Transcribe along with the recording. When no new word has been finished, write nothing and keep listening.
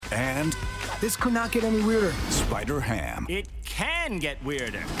And this could not get any weirder. Spider-Ham. It can get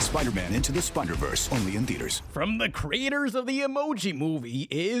weirder. Spider-Man Into the Spider-Verse, only in theaters. From the creators of the Emoji Movie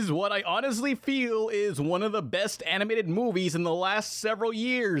is what I honestly feel is one of the best animated movies in the last several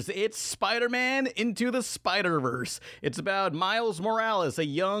years. It's Spider-Man Into the Spider-Verse. It's about Miles Morales, a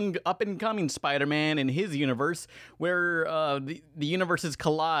young up-and-coming Spider-Man in his universe, where the universes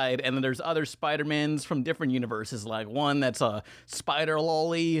collide, and then there's other Spider-Mans from different universes, like one that's a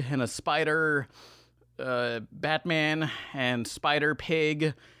Spider-Lolly and a Spider... Batman and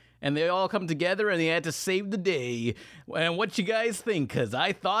Spider-Pig, and they all come together and they had to save the day. And what you guys think? Because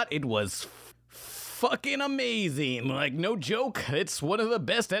I thought it was fucking amazing. Like, no joke, it's one of the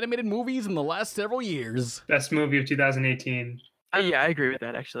best animated movies in the last several years. Best movie of 2018. Yeah, I agree with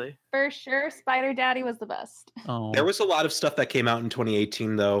that, actually. For sure, Spider Daddy was the best. Oh. There was a lot of stuff that came out in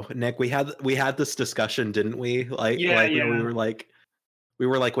 2018, though. Nick, we had this discussion, didn't we? We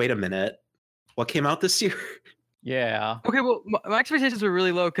were like, wait a minute. What came out this year? Yeah. Okay, well, my expectations were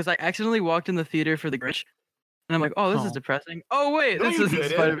really low because I accidentally walked in the theater for The Grinch. And I'm like, oh, this is depressing. Oh, wait, No, this you is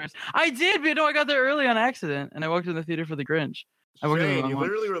didn't. Spider-Verse. I did, but no, I got there early on accident. And I walked in the theater for The Grinch. I walked in the Shane, wrong you one.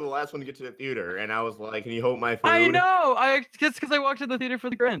 literally were the last one to get to the theater, and I was like, "Can you hold my food?" I know! Just because I walked in the theater for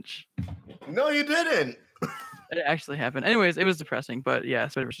The Grinch. No, you didn't. It actually happened. Anyways, it was depressing, but yeah,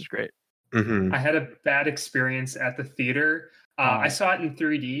 Spider-Verse is great. Mm-hmm. I had a bad experience at the theater. I saw it in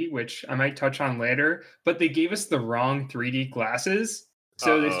 3D, which I might touch on later, but they gave us the wrong 3D glasses.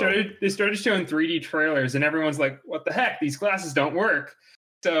 So they started showing 3D trailers, and everyone's like, "What the heck? These glasses don't work."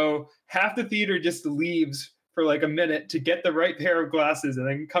 So half the theater just leaves for like a minute to get the right pair of glasses, and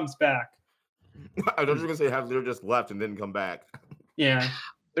then comes back. I was just gonna say half they just left and didn't come back. Yeah.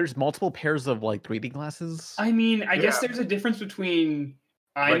 There's multiple pairs of, like, 3D glasses. I mean, I guess there's a difference between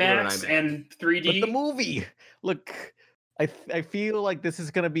Regular IMAX and and 3D. But the movie, look, I feel like this is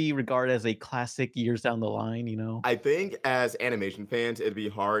going to be regarded as a classic years down the line, you know? I think as animation fans, it'd be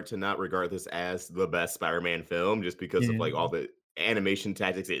hard to not regard this as the best Spider-Man film just because of like all the animation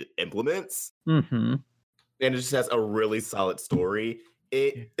tactics it implements. Mm-hmm. And it just has a really solid story.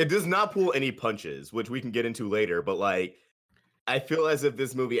 It does not pull any punches, which we can get into later, but like I feel as if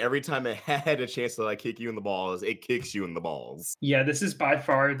this movie, every time it had a chance to like kick you in the balls, it kicks you in the balls. Yeah, this is by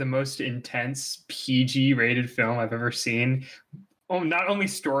far the most intense PG rated film I've ever seen. Oh, not only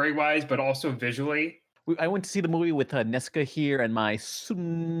story wise, but also visually. I went to see the movie with Neska here and my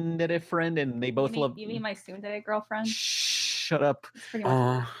tsundere friend, and they both love. You mean my tsundere girlfriend? Shut up. It's pretty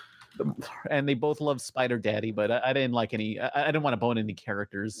much. And they both love Spider Daddy, but I didn't like any. I didn't want to bone any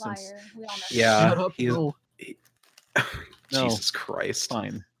characters. Liar. Since, We all know. Yeah. Shut up, no. No. Jesus Christ.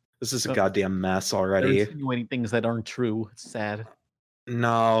 Fine. This is a goddamn mess already. They're insinuating things that aren't true. It's sad.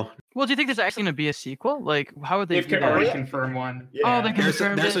 No. Well, do you think there's actually going to be a sequel? Like, how would they They've do that? already confirmed one. Oh, they There's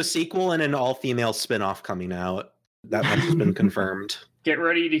confirmed a it? sequel and an all-female spin-off coming out. That much has been confirmed. Get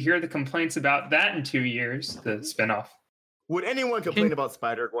ready to hear the complaints about that in 2 years, the spinoff. Would anyone complain about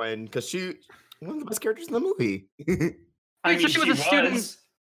Spider-Gwen? Because she's one of the best characters in the movie. I mean, So she was a student.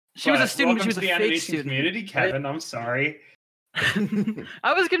 She was a student, but she was a the fake animation student. community, Kevin. I'm sorry.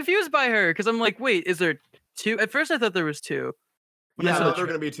 I was confused by her because I'm like, wait, is there two? At first, I thought there was two. When Yeah, I I saw thought the there were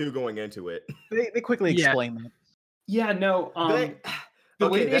going to be two going into it. They quickly Yeah. explain that. Yeah, no. The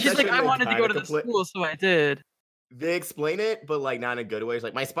way It's just like I wanted to go to the compli- school, so I did. They explain it, but like not in a good way. It's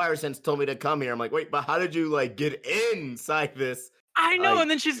like my spider sense told me to come here. I'm like, wait, but how did you like get inside this? I know, Like,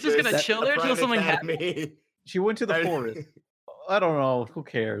 and then she's just gonna this chill there until private something happens. academy? She went to the I- forest. I don't know. Who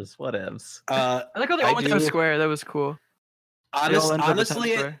cares? Whatevs. I like how they all went to Times Square. That was cool. They all ended up at Times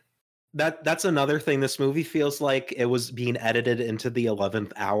Honestly, Square. that's another thing. This movie feels like it was being edited into the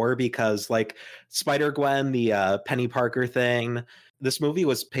 11th hour because, like, Spider-Gwen, the Penny Parker thing, this movie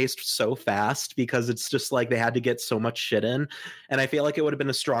was paced so fast because it's just like they had to get so much shit in. And I feel like it would have been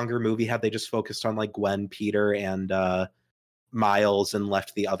a stronger movie had they just focused on like Gwen, Peter, and Miles and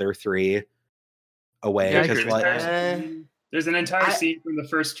left the other three away. Yeah, I Because agree with like, There's an entire scene from the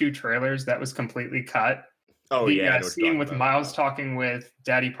first two trailers that was completely cut. Oh the yeah, I know what you're scene talking with about. Miles talking with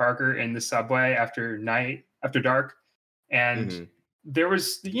Daddy Parker in the subway after dark, and Mhm. there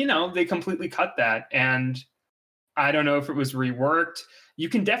was, they completely cut that, and I don't know if it was reworked. You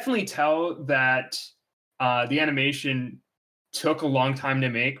can definitely tell that the animation took a long time to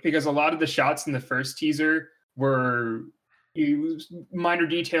make because a lot of the shots in the first teaser were minor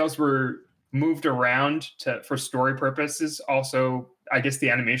details were moved around for story purposes. Also, I guess the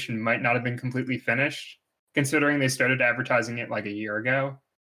animation might not have been completely finished, considering they started advertising it like a year ago.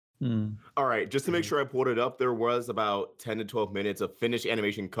 All right, just to make sure I pulled it up, there was about 10 to 12 minutes of finished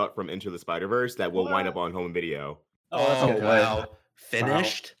animation cut from Into the Spider-Verse that will wind up on home video. oh wow,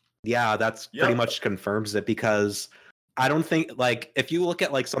 finished. Yeah, that's pretty much confirms it, because I don't think, like, if you look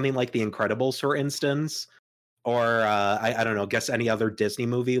at like something like The Incredibles, for instance, or I don't know, guess any other Disney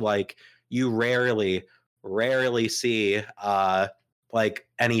movie, like you rarely see like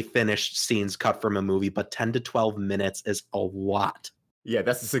any finished scenes cut from a movie, but 10 to 12 minutes is a lot. Yeah,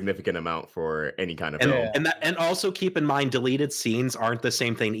 that's a significant amount for any kind of film. And also keep in mind, deleted scenes aren't the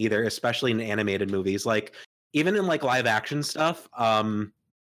same thing either, especially in animated movies. Like even in like live action stuff,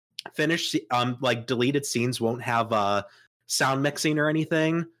 finished like deleted scenes won't have sound mixing or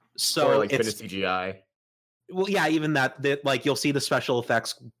anything. So or like finished CGI. Well, yeah, even that like you'll see the special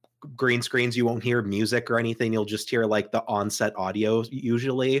effects green screens, you won't hear music or anything. You'll just hear like the on-set audio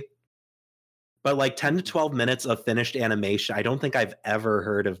usually. But like 10 to 12 minutes of finished animation, I don't think I've ever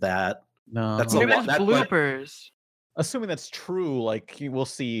heard of that. No, that's Maybe a lot. that's bloopers. Assuming that's true, like you will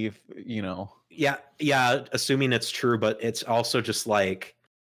see, if, you know. Yeah, assuming it's true, but it's also just like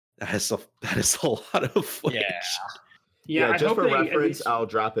that is a lot of footage. Yeah, I just hope for they, reference, I'll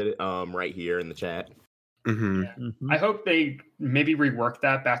drop it right here in the chat. I hope they maybe rework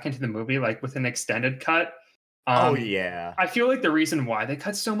that back into the movie, like with an extended cut. Oh yeah. I feel like the reason why they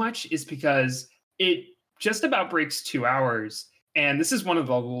cut so much is because it just about breaks 2 hours, and this is one of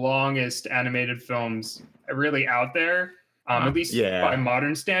the longest animated films really out there, at least by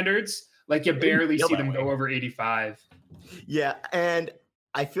modern standards. Like you barely see them go over 85. Yeah, and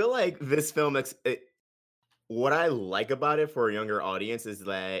I feel like this film, what I like about it for a younger audience is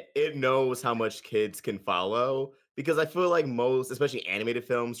that it knows how much kids can follow, because I feel like most, especially animated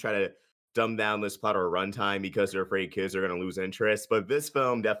films, try to dumb down this plot or runtime because they're afraid kids are going to lose interest. But this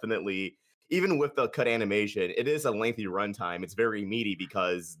film definitely, even with the cut animation, it is a lengthy runtime. It's very meaty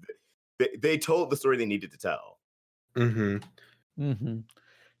because they told the story they needed to tell.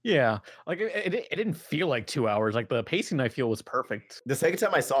 Yeah, like it didn't feel like 2 hours. Like the pacing, I feel, was perfect. The second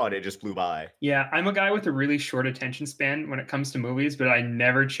time I saw it, it just flew by. Yeah, I'm a guy with a really short attention span when it comes to movies, but I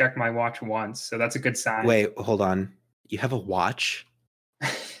never check my watch once, so that's a good sign. Wait, hold on. You have a watch?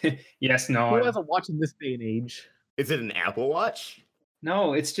 Yes, no. Who has a watch in this day and age? Is it an Apple Watch?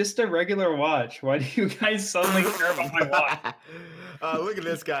 No, it's just a regular watch. Why do you guys suddenly care about my watch? Look at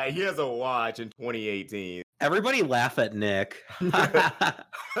this guy. He has a watch in 2018. Everybody laugh at Nick.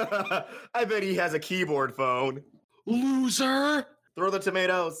 I bet he has a keyboard phone. Loser! Throw the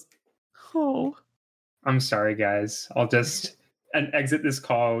tomatoes. Oh. I'm sorry, guys. I'll just exit this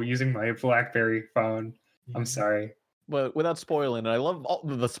call using my BlackBerry phone. I'm sorry. But without spoiling it, I love all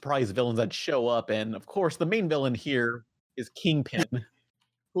the surprise villains that show up. And of course, the main villain here is Kingpin,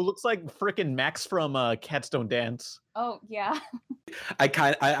 who looks like frickin' Max from Cats Don't Dance. Oh, yeah.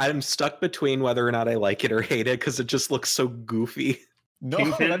 I'm stuck between whether or not I like it or hate it because it just looks so goofy.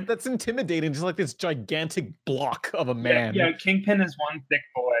 No, that's intimidating. Just like this gigantic block of a man. Yeah, Kingpin is one thick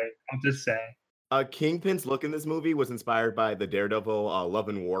boy. I'll just say. Kingpin's look in this movie was inspired by the Daredevil Love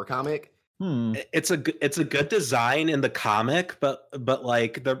and War comic. It's a good design in the comic, but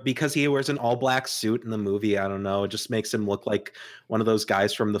like because he wears an all black suit in the movie, I don't know, it just makes him look like one of those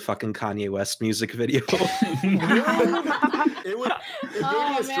guys from the fucking Kanye West music video. It gave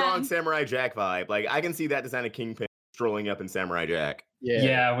me a strong Samurai Jack vibe. Like I can see that design of Kingpin strolling up in Samurai Jack.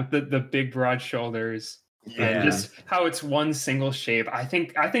 Yeah, with the big broad shoulders. And just how it's one single shape. I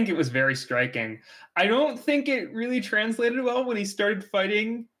think it was very striking. I don't think it really translated well when he started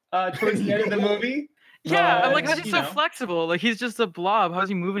fighting towards the end of the movie. Yeah, I'm like, how's he so flexible? Like he's just a blob. How's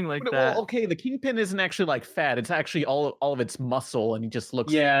he moving like that? Well, okay, the Kingpin isn't actually like fat. It's actually all of its muscle, and he just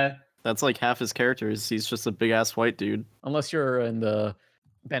looks. Yeah, that's like half his characters. He's just a big ass white dude. Unless you're in the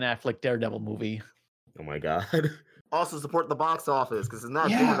Ben Affleck Daredevil movie. Oh my god. Also support the box office because it's not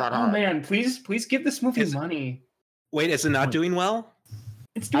doing that hard. Oh man, please give this movie money. Wait, is it not doing well?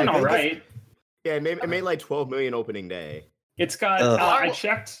 It's doing all right. Yeah, it made like 12 million opening day. It's got. I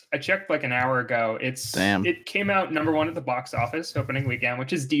checked like an hour ago. It came out number 1 at the box office opening weekend,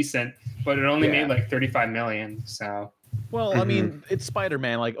 which is decent, but it only made like 35 million. So. Well, I mean, it's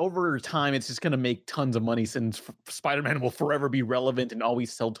Spider-Man. Like over time, it's just gonna make tons of money since Spider-Man will forever be relevant and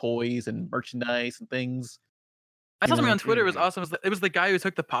always sell toys and merchandise and things. I saw something on Twitter. It was awesome. It was the guy who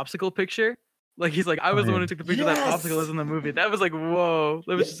took the popsicle picture. Like he's like, I was the one who took the picture of that popsicle was in the movie. That was like, whoa.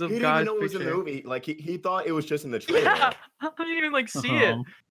 That was just a guy's picture. He didn't even know it was in the movie. Like he thought it was just in the trailer. Yeah, I didn't even like see it.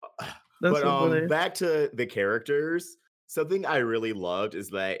 That's so back to the characters. Something I really loved is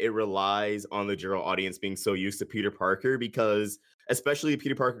that it relies on the general audience being so used to Peter Parker, because especially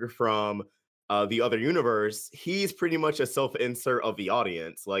Peter Parker from the other universe, he's pretty much a self-insert of the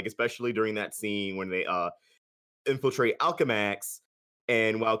audience. Like especially during that scene when they infiltrate Alchemax.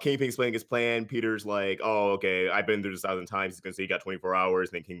 And while Kingpin explaining his plan, Peter's like, "Oh, okay, I've been through this 1,000 times." He's gonna say he got 24 hours,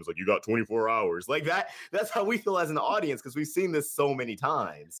 and then King was like, "You got 24 hours." Like that. That's how we feel as an audience because we've seen this so many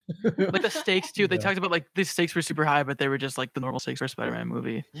times. Like the stakes too. They talked about like the stakes were super high, but they were just like the normal stakes for a Spider-Man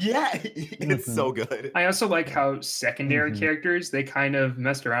movie. Yeah, it's so good. I also like how secondary characters they kind of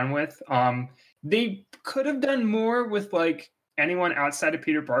messed around with. They could have done more with like anyone outside of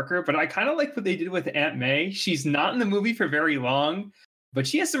Peter Parker, but I kind of like what they did with Aunt May. She's not in the movie for very long, but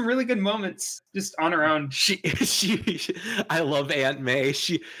she has some really good moments just on her own. I love Aunt May.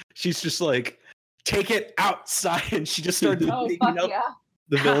 She's just like, take it outside, and she just started beating up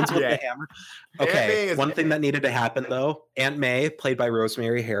the villains with the hammer. Okay, one thing that needed to happen though, Aunt May, played by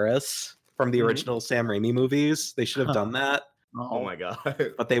Rosemary Harris from the original Sam Raimi movies. They should have done that. Oh my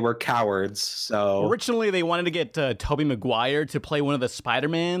god! But they were cowards. So originally they wanted to get Tobey Maguire to play one of the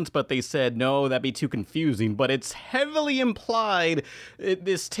Spider-Mans, but they said no, that'd be too confusing. But it's heavily implied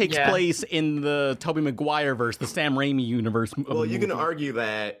this takes place in the Tobey Maguire verse, the Sam Raimi universe. Well, you can argue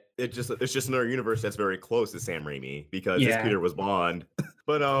that it's just another universe that's very close to Sam Raimi because this Peter was Bond.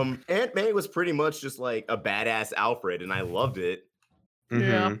 But Aunt May was pretty much just like a badass Alfred, and I loved it.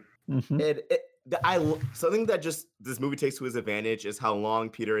 Yeah. Something that just this movie takes to his advantage is how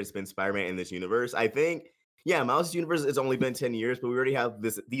long Peter has been Spider-Man in this universe. I think, Miles' universe has only been 10 years, but we already have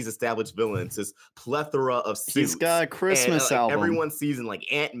these established villains, this plethora of suits. He's got a Christmas album. Every season, like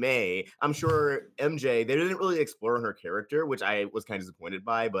Aunt May. I'm sure MJ, they didn't really explore her character, which I was kind of disappointed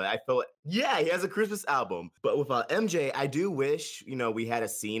by, but I felt, he has a Christmas album. But with MJ, I do wish, we had a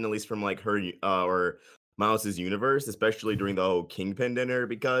scene, at least from like her or Miles's universe, especially during the whole Kingpin dinner,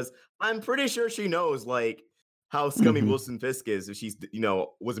 because I'm pretty sure she knows like how scummy Wilson Fisk is if she's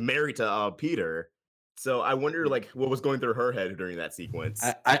was married to Peter. So I wonder like what was going through her head during that sequence.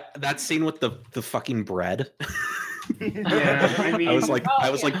 That scene with the fucking bread. I mean, I was like,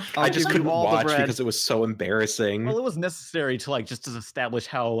 I just couldn't watch because it was so embarrassing. Well, it was necessary to like just to establish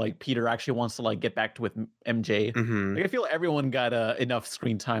how like Peter actually wants to like get back to with MJ. Like, I feel everyone got enough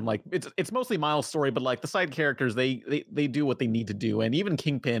screen time. Like it's mostly Miles' story, but like the side characters, they do what they need to do, and even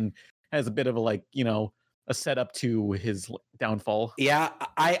Kingpin has a bit of a like a setup to his downfall. Yeah,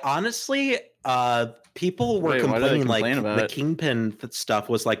 I honestly, people were complaining like the Kingpin stuff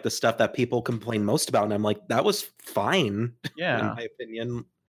was like the stuff that people complain most about, and I'm like, that was fine. Yeah, in my opinion.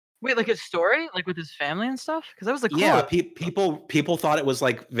 Wait, like his story, like with his family and stuff, because that was the core. Yeah, people thought it was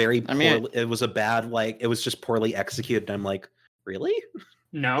like very. It was a bad it was just poorly executed. And I'm like, really?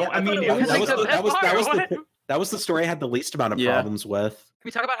 No, I mean that was the story I had the least amount of problems with. Can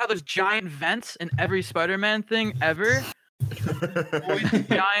we talk about how there's giant vents in every Spider-Man thing ever?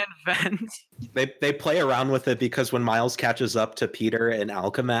 Giant vents. They play around with it because when Miles catches up to Peter and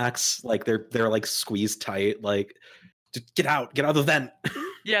Alchemax, like they're like squeezed tight, like get out of the vent.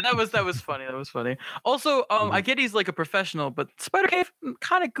 Yeah, that was funny. That was funny. Also, I get he's like a professional, but Spider-Cave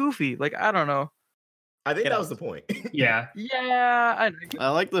kind of goofy. Like I don't know. I think that was the point. Yeah. I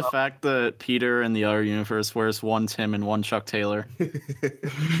like the fact that Peter in the other universe wears one Tim and one Chuck Taylor.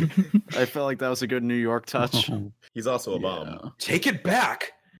 I felt like that was a good New York touch. He's also a bum. Take it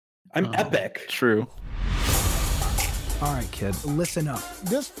back. I'm epic. True. All right, kid, listen up.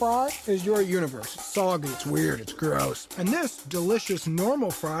 This fry is your universe. It's soggy, it's weird, it's gross. And this delicious normal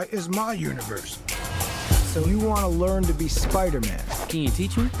fry is my universe. So you want to learn to be Spider-Man? Can you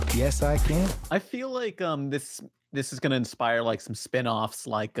teach me? Yes, I can. I feel like this is gonna inspire like some spin-offs,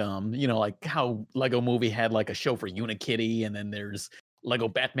 like like how Lego Movie had like a show for Unikitty, and then there's Lego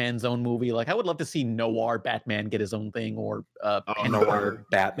Batman's own movie. Like I would love to see Noir Batman get his own thing, or Noir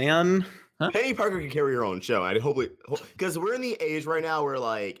Batman. Huh? Penny Parker can carry her own show. I hopefully because we're in the age right now where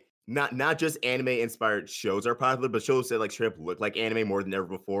like not just anime inspired shows are popular, but shows that like straight up look like anime more than ever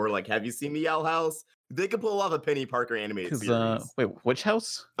before. Like, have you seen the Owl House? They could pull off a Penny Parker animated series. Wait, which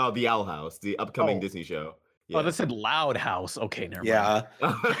house? Oh, the Owl House, the upcoming Disney show. Yeah. Oh, that said Loud House. Okay, never mind. Yeah.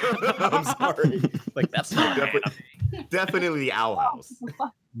 I'm sorry. Like that's not definitely the Owl House.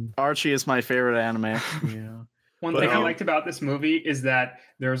 Archie is my favorite anime. Yeah. One thing I liked about this movie is that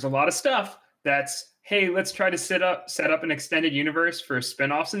there's a lot of stuff that's, hey, let's try to set up an extended universe for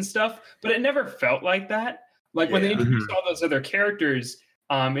spin-offs and stuff, but it never felt like that. Like when they introduced all those other characters,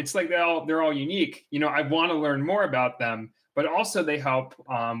 it's like they're all unique. I want to learn more about them, but also they help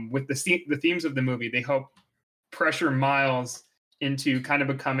with the themes of the movie. They help pressure Miles into kind of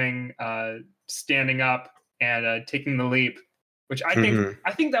becoming standing up and taking the leap, which I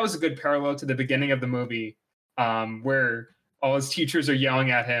think that was a good parallel to the beginning of the movie, where all his teachers are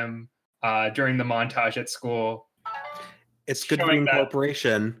yelling at him during the montage at school. It's good for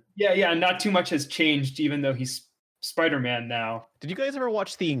incorporation. Yeah, not too much has changed, even though he's Spider-Man now. Did you guys ever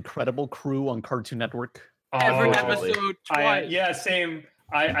watch The Incredible Crew on Cartoon Network? Every episode twice. Yeah, same.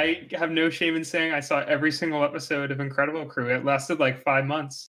 I have no shame in saying I saw every single episode of Incredible Crew. It lasted like 5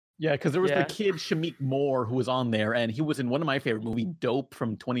 months. Yeah, because there was the kid Shamik Moore who was on there, and he was in one of my favorite movies, Dope,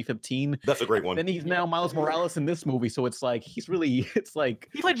 from 2015. That's a great one. Then he's now Miles Morales in this movie, so it's like he's really, it's like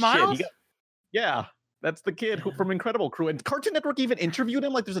he played Miles. Yeah, that's the kid who from Incredible Crew, and Cartoon Network even interviewed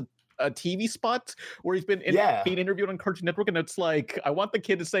him. Like, there's a TV spot where he's been being interviewed on Cartoon Network, and it's like I want the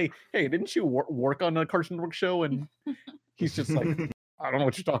kid to say, "Hey, didn't you work on a Cartoon Network show?" And he's just like, "I don't know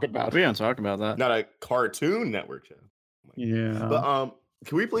what you're talking about." We don't talk about that. Not a Cartoon Network show. Yeah, but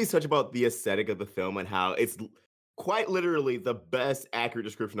can we please touch about the aesthetic of the film and how it's quite literally the best accurate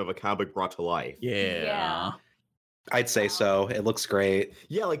description of a comic brought to life? Yeah. I'd say so. It looks great.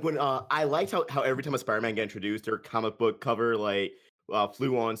 Yeah, like when I liked how every time a Spider-Man got introduced, their comic book cover like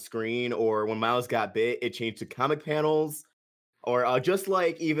flew on screen, or when Miles got bit, it changed to comic panels, or just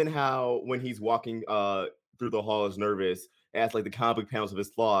like even how when he's walking through the hall is nervous, as like the comic panels of his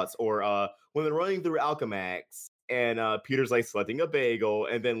thoughts, or when they're running through Alchemax and Peter's like selecting a bagel,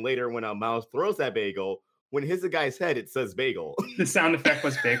 and then later when Miles throws that bagel, when it hits the guy's head, it says bagel. The sound effect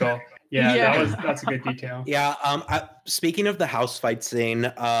was bagel. Yeah. That's a good detail. Yeah. Speaking of the house fight scene,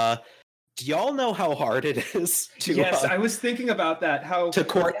 do y'all know how hard it is to? Yes, I was thinking about that. How they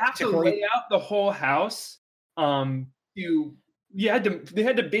have to lay out the whole house. They had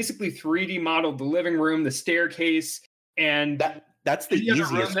to basically 3D model the living room, the staircase, and that's the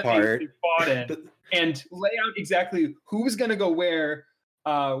easiest part. And lay out exactly who's going to go where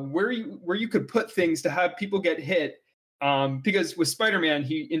you could put things to have people get hit. Because with Spider-Man,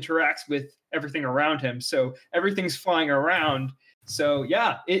 he interacts with everything around him, so everything's flying around. So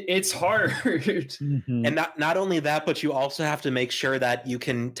yeah, it's hard. Mm-hmm. And not only that, but you also have to make sure that you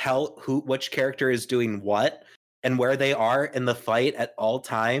can tell which character is doing what and where they are in the fight at all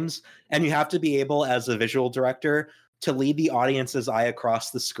times. And you have to be able, as a visual director, to lead the audience's eye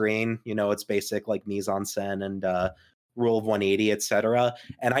across the screen. You know, it's basic like mise-en-scène and rule of 180, etc.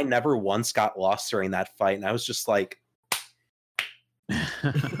 And I never once got lost during that fight, and I was just like.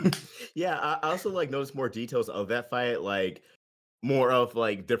 Yeah, I also like noticed more details of that fight, like more of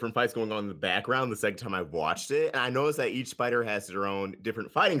like different fights going on in the background the second time I watched it. And I noticed that each spider has their own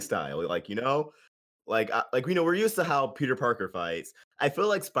different fighting style. Like, you know, like we're used to how Peter Parker fights. I feel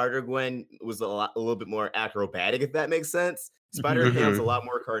like Spider-Gwen was a little bit more acrobatic, if that makes sense. Spider-Ham's a lot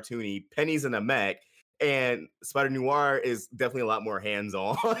more cartoony. Penny's in a mech. And Spider-Noir is definitely a lot more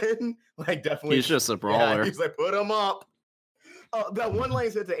hands-on. Like, definitely. He's just a brawler. Yeah, he's like, put him up. That one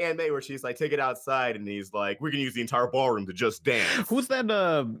line said to Aunt May where she's like, take it outside, and he's like, we can use the entire ballroom to just dance. Who's that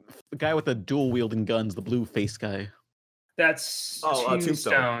guy with the dual wielding guns, the blue face guy? That's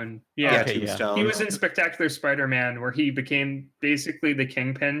Tombstone. Yeah, Tombstone. He was in Spectacular Spider-Man, where he became basically the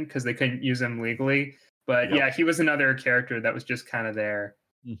Kingpin because they couldn't use him legally. But yeah, he was another character that was just kind of there.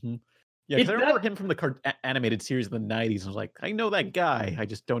 Mm-hmm. Yeah, because I remember him from the animated series in the 90s. I was like, I know that guy. I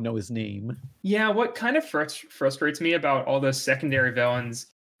just don't know his name. Yeah, what kind of frustrates me about all those secondary villains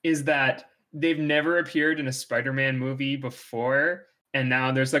is that they've never appeared in a Spider-Man movie before, and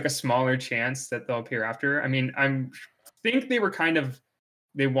now there's like a smaller chance that they'll appear after. I mean, I think they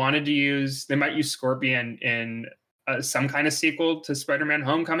might use Scorpion in some kind of sequel to Spider-Man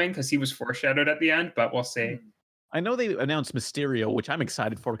Homecoming because he was foreshadowed at the end, but we'll see. I know they announced Mysterio, which I'm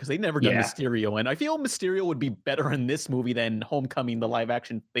excited for because they've never done Mysterio, and I feel Mysterio would be better in this movie than Homecoming, the live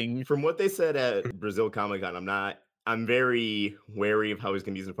action thing. From what they said at Brazil Comic-Con, I'm very wary of how he's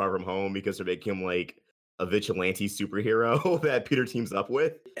going to use it Far From Home because they're making him like a vigilante superhero that Peter teams up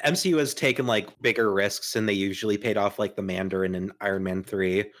with. MCU has taken like bigger risks than they usually paid off, like the Mandarin in Iron Man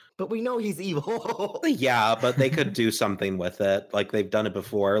 3. But we know he's evil. Yeah, but they could do something with it. Like they've done it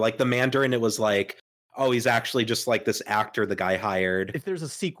before. Like the Mandarin, it was like, oh, he's actually just like this actor the guy hired. If there's a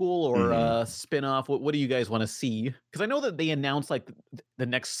sequel or a spin-off, what do you guys want to see? Because I know that they announced like the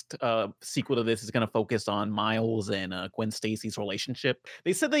next sequel to this is going to focus on Miles and Gwen Stacy's relationship.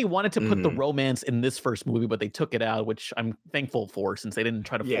 They said they wanted to put the romance in this first movie, but they took it out, which I'm thankful for since they didn't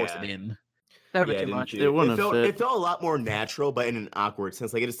try to force it in. That would be too much. It felt a lot more natural, but in an awkward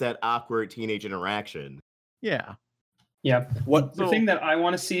sense. Like it is that awkward teenage interaction. Yeah. Yeah. The thing that I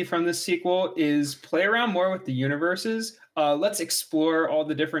want to see from this sequel is play around more with the universes. Let's explore all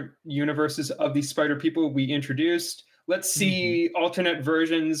the different universes of these Spider people we introduced. Let's see alternate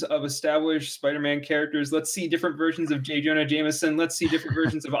versions of established Spider-Man characters. Let's see different versions of J. Jonah Jameson. Let's see different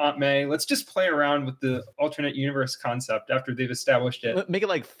versions of Aunt May. Let's just play around with the alternate universe concept after they've established it. Make it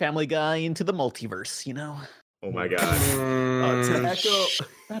like Family Guy into the multiverse, you know? Oh my God.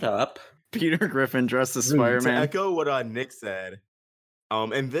 Shut up. Peter Griffin dressed as To Spider-Man. echo what Nick said,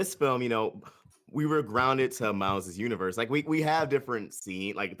 in this film, we were grounded to Miles' universe. Like we have different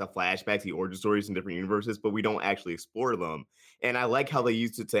scenes, like the flashbacks, the origin stories in different universes, but we don't actually explore them. And I like how they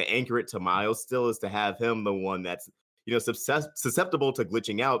used it to anchor it to Miles still, is to have him the one that's susceptible to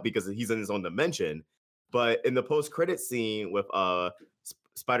glitching out because he's in his own dimension. But in the post-credit scene with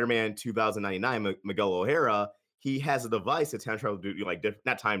Spider-Man 2099, Miguel O'Hara, he has a device to time travel,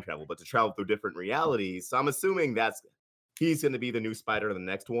 not time travel, but to travel through different realities. So I'm assuming he's going to be the new Spider in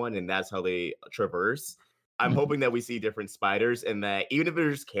the next one, and that's how they traverse. I'm hoping that we see different spiders, and that even if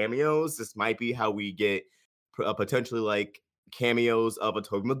there's cameos, this might be how we get potentially like cameos of a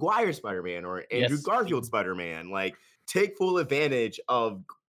Tobey Maguire Spider-Man or Andrew Garfield Spider-Man. Like, take full advantage of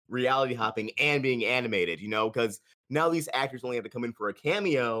reality hopping and being animated, because now these actors only have to come in for a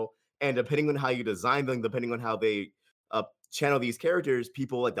cameo, and depending on how you design them, depending on how they channel these characters,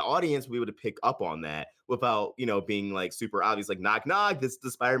 people like the audience will be able to pick up on that without being like super obvious, like knock knock, this is the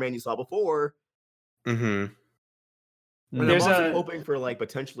Spider-Man you saw before. Mm-hmm. And I'm also hoping for like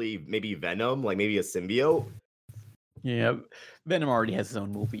potentially maybe Venom, like maybe a symbiote. Yeah, Venom already has his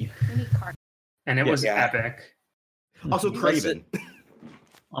own movie. And it was epic. Also, Kraven.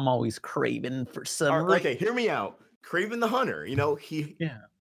 I'm always craving for some. Okay, hear me out. Kraven the Hunter. He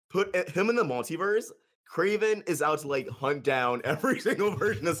put him in the multiverse. Kraven is out to like hunt down every single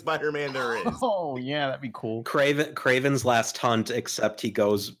version of Spider-Man there is. Oh yeah, that'd be cool. Kraven's last hunt, except he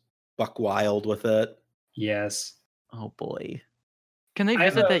goes buck wild with it. Yes. Oh boy. Can they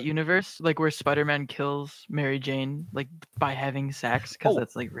visit that universe, like where Spider-Man kills Mary Jane, like by having sex? Because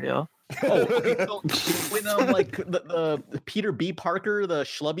that's like real. Oh, okay. So when like the Peter B. Parker, the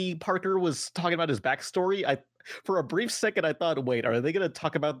Schlubby Parker, was talking about his backstory, for a brief second I thought, wait, are they gonna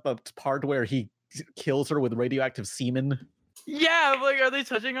talk about the part where he kills her with radioactive semen? Yeah, like, are they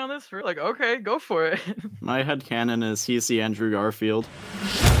touching on this? Like, okay, go for it. My headcanon is he's the Andrew Garfield.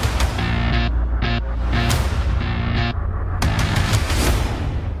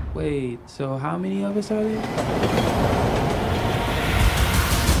 Wait, so how many of us are there?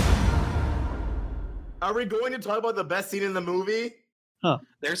 Are we going to talk about the best scene in the movie? Huh.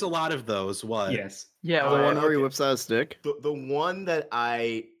 There's a lot of those. What? Yes. Yeah. The one where he whips out his dick? The one that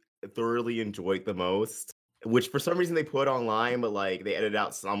I thoroughly enjoyed the most, which for some reason they put online, but like they edited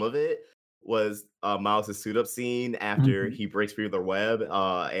out some of it, was Miles' suit up scene after he breaks through the web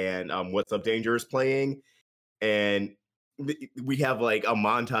and What's Up Danger is playing. And we have like a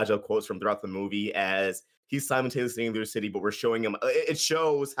montage of quotes from throughout the movie as he's simultaneously in their city, but we're showing him, it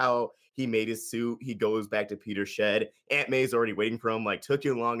shows how he made his suit. He goes back to Peter's shed. Aunt May's already waiting for him, like, took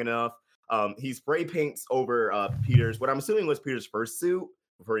you long enough. He spray paints over Peter's, what I'm assuming was Peter's first suit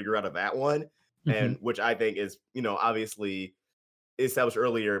before he grew out of that one. And which I think is, obviously established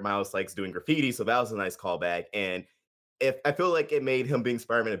earlier, Miles likes doing graffiti, so that was a nice callback. And I feel like it made him being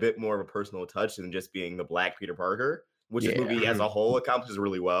Spider-Man a bit more of a personal touch than just being the Black Peter Parker, which this movie as a whole accomplishes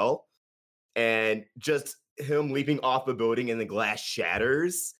really well. And just him leaping off the building and the glass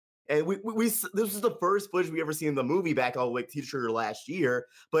shatters. And this is the first footage we ever seen in the movie back all the way to Teacher last year.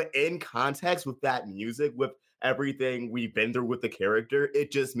 But in context with that music, with everything we've been through with the character,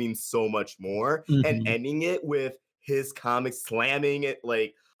 it just means so much more. And ending it with his comics slamming it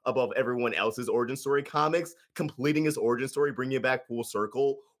like above everyone else's origin story comics, completing his origin story, bringing it back full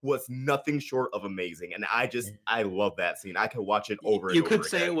circle, was nothing short of amazing. And I love that scene. I could watch it over and over. You could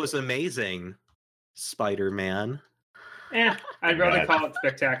say it was amazing, Spider-Man. I'd rather call it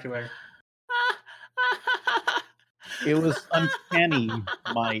spectacular. It was uncanny,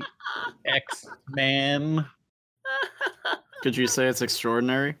 my X-Man. Could you say it's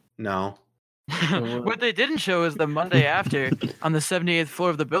extraordinary? No. What they didn't show is the Monday after, on the 78th floor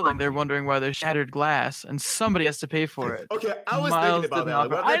of the building, they're wondering why there's shattered glass, and somebody has to pay for it. Okay, I was Miles thinking about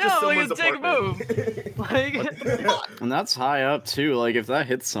that. I know, like, it's a big move. Like, and that's high up too. Like, if that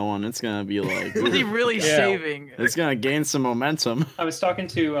hits someone, it's gonna be like, is he really saving? It's gonna gain some momentum. I was talking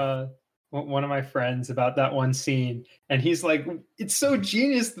to one of my friends about that one scene, and he's like, it's so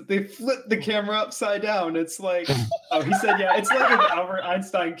genius that they flipped the camera upside down. It's like, he said, yeah, it's like if Albert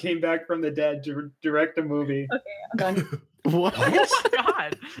Einstein came back from the dead to direct a movie. Okay, I'm done. What? Oh my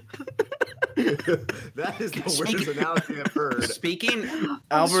god. That is the worst analogy I've heard. Speaking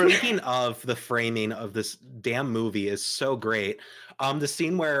of the framing of this damn movie is so great. The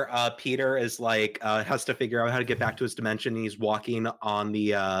scene where Peter is like has to figure out how to get back to his dimension. And he's walking on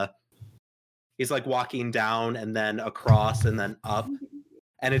the he's like walking down and then across and then up,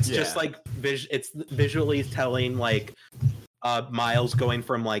 and it's just like it's visually telling like Miles going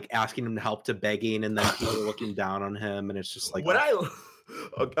from like asking him to help to begging, and then people looking down on him, and it's just like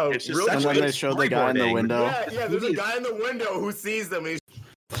It's just really? And then they showed the guy in the storyboarding. window. Yeah, there's a guy in the window who sees them. And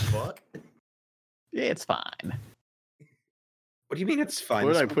he's fuck. Yeah, it's fine. What do you mean it's fine?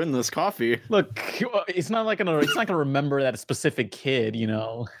 What did I put in this coffee? Look, it's not gonna remember that specific kid, you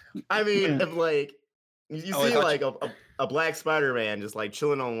know. I mean, if, like you Oh, I see thought like a black Spider-Man just like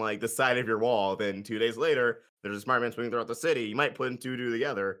chilling on like the side of your wall, then 2 days later there's a Spider-Man swinging throughout the city. You might put two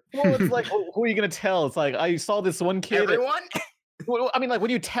together. Well, it's like, who are you gonna tell? It's like I saw this one kid. Everyone. Well, I mean, like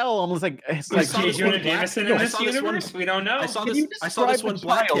when you tell them, it's like Is J. Jonah Jameson in this universe? We don't know. I saw Can this you one describe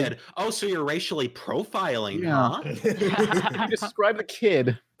black the child? kid. Oh, so you're racially profiling, Yeah. huh? Describe the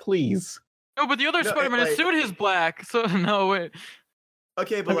kid, please. No, but the other No, Spider-Man, his suit is black. So no, wait.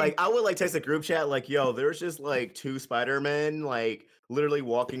 Okay, but like I would like text a group chat like, yo, there's just like two Spider-Men like literally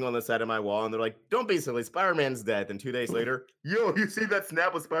walking on the side of my wall, and they're like, don't be silly, Spider-Man's dead. Then 2 days later, yo, you see that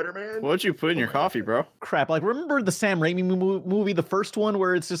snap with Spider-Man? What'd you put in your coffee, bro? Crap, like remember the Sam Raimi movie, the first one,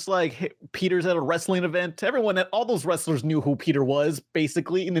 where it's just like hey, Peter's at a wrestling event. All those wrestlers knew who Peter was,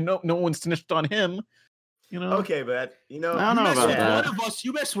 basically, and no one snitched on him. You know? Okay, but you know, I don't know about that. One of us,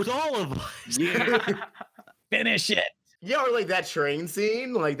 you mess with all of us. Finish it. Yeah, or like that train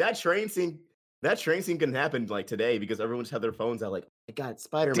scene, that train scene can happen like today because everyone just have their phones out like, I got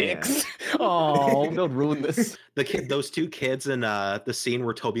Spider-Man. Dicks. Oh, don't ruin this. Those two kids in the scene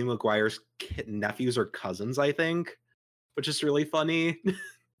where Tobey Maguire's nephews are cousins, I think, which is really funny.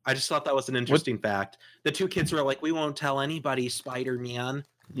 I just thought that was an interesting fact. The two kids were like, we won't tell anybody, Spider-Man.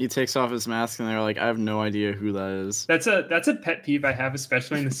 He takes off his mask and they're like, I have no idea who that is. That's a pet peeve I have,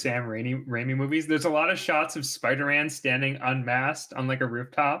 especially in the Sam Raimi movies. There's a lot of shots of Spider-Man standing unmasked on like a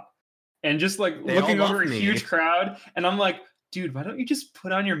rooftop and just like They looking all love over a me. huge crowd. And I'm like, dude, why don't you just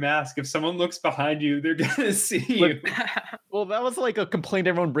put on your mask? If someone looks behind you, they're gonna see you. Well, that was like a complaint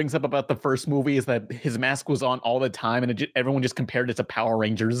everyone brings up about the first movie is that his mask was on all the time, and everyone just compared it to Power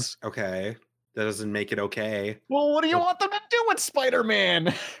Rangers. Okay. That doesn't make it okay. Well, what do you want them to do with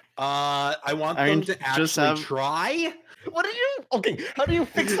Spider-Man? I want them to actually try. What do you? Okay, how do you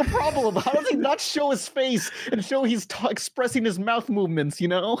fix the problem? How does he not show his face and show he's expressing his mouth movements? You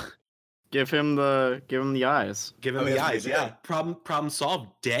know. Give him the eyes. Give him the eyes. Yeah. Problem solved,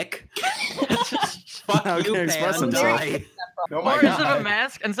 dick. Fuck How you, can he express man. himself? Die. Oh Or instead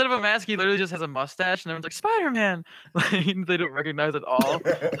of a mask, he literally just has a mustache, and everyone's like, Spider-Man! Like, they don't recognize it all.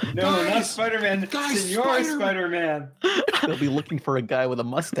 No, not Spider-Man. Guys, Senor Spider-Man. They'll be looking for a guy with a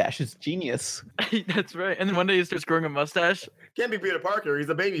mustache. It's genius. That's right. And then one day he starts growing a mustache. Can't be Peter Parker, he's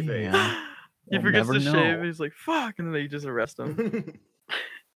a baby face. Yeah. He We'll forgets to never shave. know. He's like, fuck. And then they just arrest him.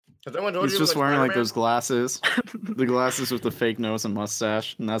 Has anyone told He's you just like wearing like Spider-Man? those glasses. The glasses with the fake nose and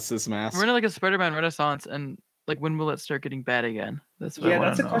mustache, and that's his mask. We're in like a Spider-Man renaissance, and like, when will it start getting bad again? That's what I Yeah,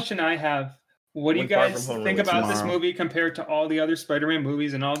 wanna that's a know. question I have. What do you When Far guys From Home think releases about this tomorrow. movie compared to all the other Spider-Man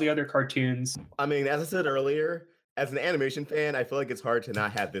movies and all the other cartoons? I mean, as I said earlier, as an animation fan, I feel like it's hard to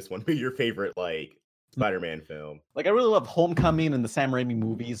not have this one be your favorite like Spider-Man film. Like, I really love Homecoming and the Sam Raimi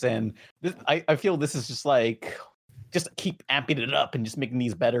movies, and this, I feel this is just like, just keep amping it up and just making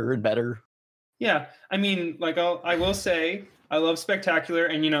these better and better. Yeah, I mean, like I will say, I love Spectacular,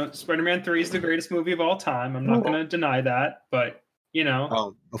 and you know, Spider-Man 3 is the greatest movie of all time. I'm not gonna deny that, but you know,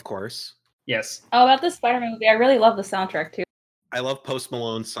 Oh, of course. yes. Oh, about this Spider-Man movie, I really love the soundtrack too. I love Post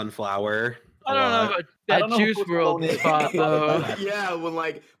Malone's Sunflower. I don't know about I that don't know who Juice Post World Malone is. spot, though. Yeah,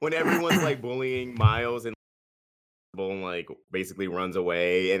 when everyone's like bullying Miles and like basically runs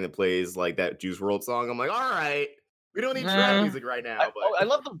away and it plays like that Juice WRLD song, I'm like, all right, we don't need trap Nah. music right now. But I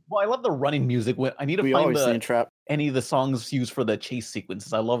love the running music. I need to We find always need trap. any of the songs used for the chase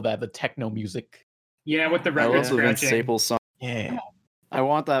sequences. I love that, the techno music. Yeah, with the I record love the Vince scratching. Staples song. Yeah. I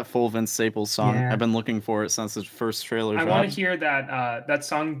want that full Vince Staples song. Yeah. I've been looking for it since the first trailer I dropped. want to hear that that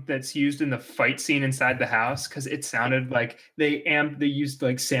song that's used in the fight scene inside the house because it sounded like they used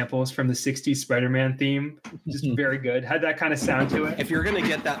like samples from the '60s Spider-Man theme. Just very good. Had that kind of sound to it. If you're gonna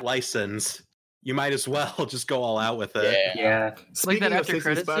get that license, you might as well just go all out with it. Yeah. speaking that of after 60s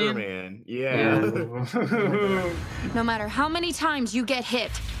credits scene? Spider-Man, yeah. No matter how many times you get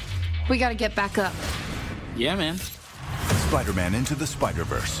hit, we gotta get back up. Yeah, man. Spider-Man Into the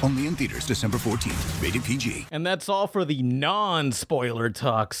Spider-Verse. Only in theaters December 14th. Rated PG. And that's all for the non-spoiler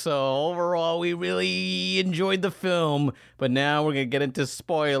talk. So overall, we really enjoyed the film, but now we're gonna get into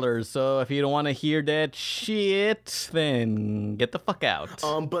spoilers. So if you don't want to hear that shit, then get the fuck out.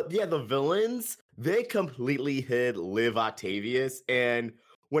 But yeah, the villains, they completely hid Liv Octavius, and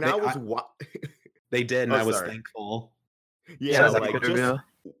when I was They did, and Oh, I was sorry. thankful. yeah, Sounds like a like good just reveal.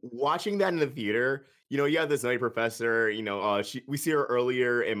 watching that in the theater, you know, you have this night professor, you know, we see her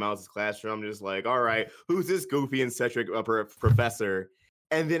earlier in Miles' classroom. I'm just like, all right, who's this goofy and eccentric professor?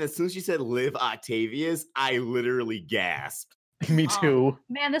 And then as soon as she said "Live Octavius," I literally gasped. Me too.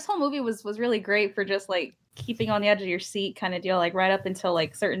 Man, this whole movie was really great for just like keeping on the edge of your seat kind of deal, like right up until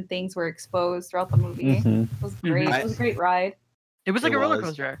like certain things were exposed throughout the movie. It was great. It was a great ride. It was like a roller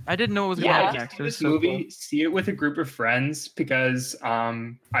coaster. I didn't know what was going to happen next. It was this movie, see it with a group of friends because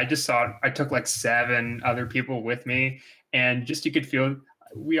I took like 7 other people with me, and just you could feel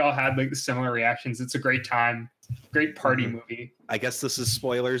we all had like similar reactions. It's a great time, great party movie. I guess this is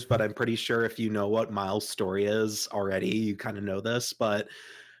spoilers, but I'm pretty sure if you know what Miles' story is already, you kind of know this. But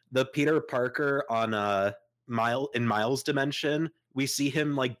the Peter Parker on in Miles' dimension, we see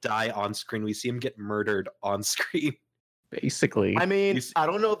him like die on screen. We see him get murdered on screen. Basically. I mean, I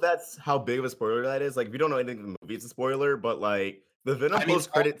don't know if that's how big of a spoiler that is. Like, if you don't know anything from the movie, it's a spoiler, but like the Venom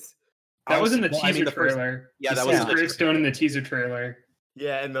post credits. That was in the teaser trailer. Yeah, that was in the gravestone in the teaser trailer.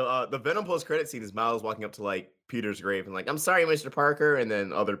 Yeah, and the Venom post credit scene is Miles walking up to like Peter's grave and like, "I'm sorry, Mr. Parker," and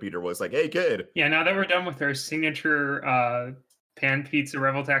then other Peter was like, "Hey, kid." Yeah, now that we're done with our signature Pan Pizza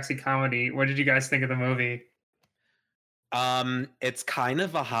Rebel Taxi comedy, what did you guys think of the movie? It's kind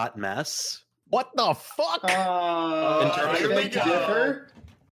of a hot mess. What the fuck?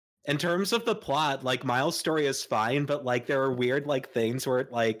 In terms of the plot, like Miles' story is fine, but like there are weird like things where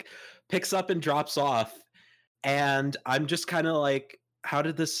it like picks up and drops off, and I'm just kind of like, how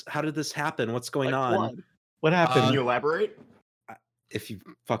did this happen? What's going on? What happened? Can you elaborate? If you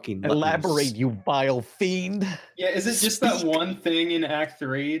fucking elaborate, you vile fiend. Yeah, is it just that one thing in Act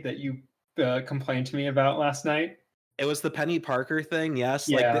 3 that you complained to me about last night? It was the Penny Parker thing, yes.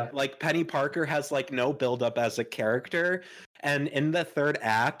 Yeah. Like Penny Parker has like no build-up as a character, and in the third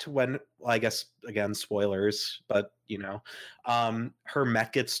act, when I guess again spoilers, but you know, her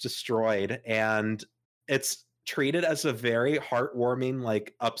mech gets destroyed, and it's treated as a very heartwarming,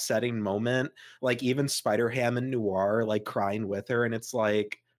 like upsetting moment. Like even Spider-Ham and Noir like crying with her, and it's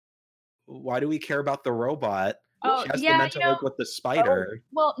like, why do we care about the robot? Oh, she has yeah, the mental link with the spider.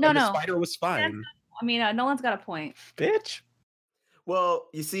 Well, and no. the spider was fine. I mean, Nolan's got a point. Bitch. Well,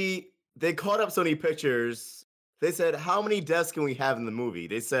 you see, they called up Sony Pictures. They said, "How many deaths can we have in the movie?"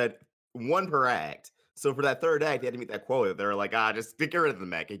 They said 1 per act. So for that third act, they had to meet that quota. They were like, just get rid of the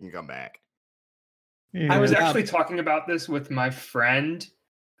mech. He can come back. I was actually talking about this with my friend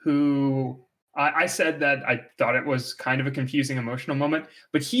who I said that I thought it was kind of a confusing emotional moment,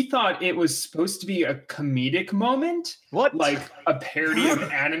 but he thought it was supposed to be a comedic moment. What? Like a parody of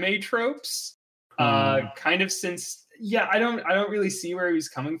anime tropes. Kind of since, I don't really see where he was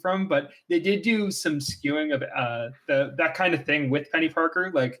coming from, but they did do some skewing of that kind of thing with Penny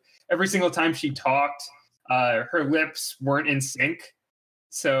Parker. Like every single time she talked, her lips weren't in sync.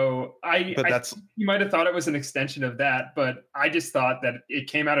 So you might have thought it was an extension of that, but I just thought that it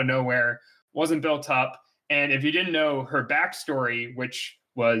came out of nowhere, wasn't built up. And if you didn't know her backstory, which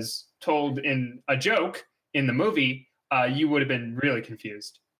was told in a joke in the movie, you would have been really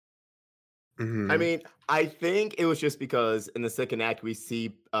confused. I mean, I think it was just because in the second act we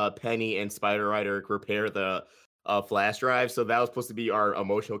see Penny and Spider-Rider repair the flash drive, so that was supposed to be our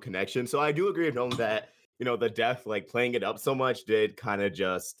emotional connection. So I do agree with Nolan that, you know, the death, like playing it up so much, did kind of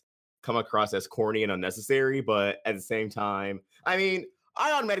just come across as corny and unnecessary. But at the same time, I mean,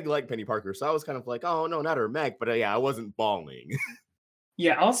 I automatically like Penny Parker, so I was kind of like, oh no, not her mech, but I wasn't bawling.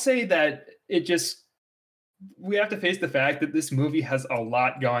 Yeah, I'll say that we have to face the fact that this movie has a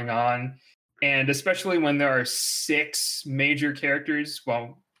lot going on. And especially when there are 6 major characters,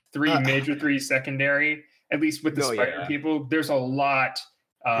 well, 3 major, 3 secondary, at least with the Spider people, there's a lot,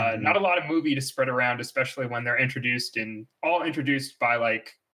 not a lot of movie to spread around, especially when they're introduced by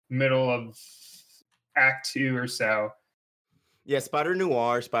like middle of Act 2 or so. Yeah,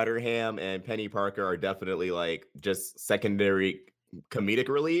 Spider-Noir, Spider-Ham, and Penny Parker are definitely like just secondary comedic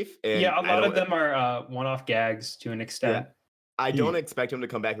relief. And a lot of them are one-off gags to an extent. Yeah. I don't expect him to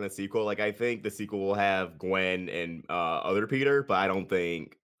come back in the sequel. Like, I think the sequel will have Gwen and other Peter, but I don't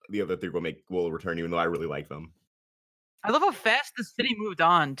think the other 3 will return, even though I really like them. I love how fast the city moved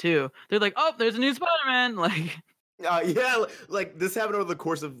on too. They're like, "Oh, there's a new Spider-Man!" Like, like this happened over the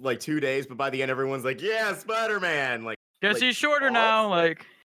course of like 2 days, but by the end, everyone's like, "Yeah, Spider-Man!" Like, guess he's shorter now. Like,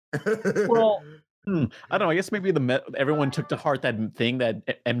 well. I don't know. I guess maybe everyone took to heart that thing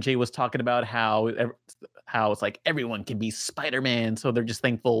that MJ was talking about, how it's like everyone can be Spider-Man, so they're just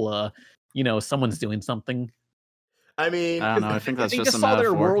thankful, someone's doing something. I mean, I don't know. I think that's they just just saw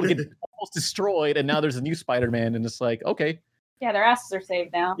their world get almost destroyed, and now there's a new Spider-Man, and it's like, okay, yeah, their asses are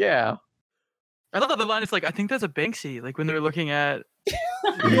saved now. Yeah, I love that the line is like, I think that's a Banksy. Like when they're looking at.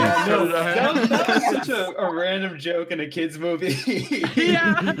 Yeah, no, that was such a random joke in a kids movie.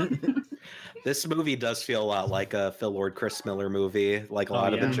 Yeah. This movie does feel a lot like a Phil Lord, Chris Miller movie. Like a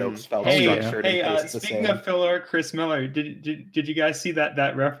lot of the jokes felt structured. Speaking of Phil Lord, Chris Miller, did you guys see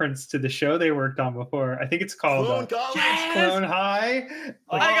that reference to the show they worked on before? I think it's called Clone High.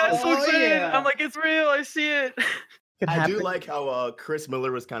 I got so excited. Yeah. I'm like, it's real. I see it. I do like how Chris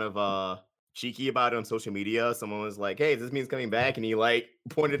Miller was kind of cheeky about it on social media. Someone was like, "Hey, this means coming back," and he like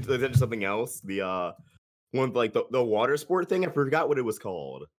pointed to something else. The one like the water sport thing. I forgot what it was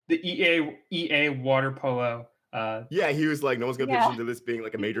called. The EA water polo. Yeah, he was like, "No one's gonna pitch into this being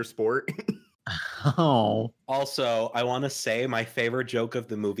like a major sport." Oh. Also, I want to say my favorite joke of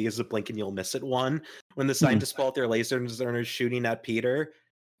the movie is the blink and you'll miss it one. When the scientists pull out their lasers and are shooting at Peter,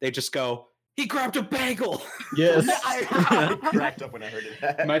 they just go, "He grabbed a bagel." Yes. I cracked up when I heard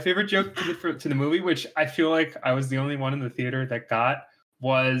it. My favorite joke to the movie, which I feel like I was the only one in the theater that got,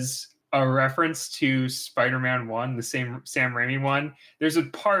 was a reference to Spider-Man 1, the same Sam Raimi one. There's a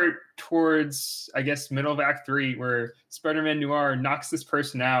part towards, I guess, middle of Act 3 where Spider-Man Noir knocks this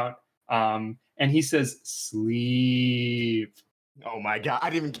person out, and he says, "Sleep." Oh my god, I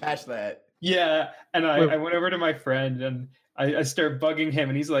didn't even catch that. Yeah, and I went over to my friend and I start bugging him,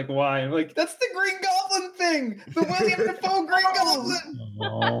 and he's like, "Why?" I'm like, "That's the Green Goblin thing, the William Dafoe Green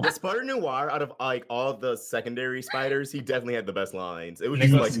Goblin." The Spider Noir, out of like all of the secondary spiders, he definitely had the best lines. It was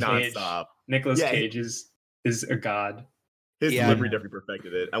Nicolas just like Cage. nonstop. Nicolas Cage is a god. His delivery definitely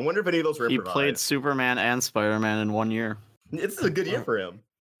perfected it. I wonder if any of those were He improvised. played Superman and Spider-Man in 1 year. This is a good year for him.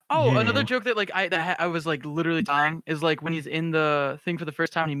 Oh, another joke that I was like literally dying is like when he's in the thing for the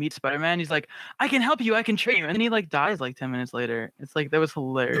first time and he meets Spider-Man, he's like, "I can help you, I can train you," and then he like dies like 10 minutes later. It's like that was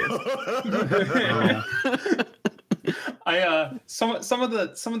hilarious. Some of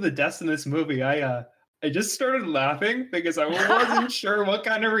the deaths in this movie, I just started laughing because I wasn't sure what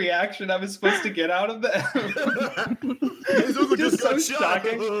kind of reaction I was supposed to get out of them. Just so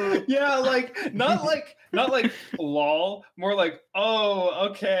shocking. Yeah, like not like lol, more like, "Oh,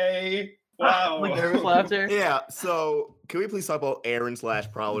 okay, wow." Like nervous laughter. Yeah. So can we please talk about Aaron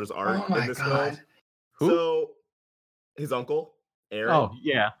 / Prowler's art in this film? Who? So his uncle, Aaron. Oh,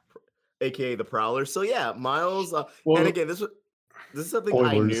 yeah. AKA the Prowler. So yeah, Miles. And again, this is something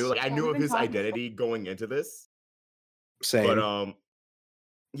I knew. Like I knew of his identity going into this. Same. But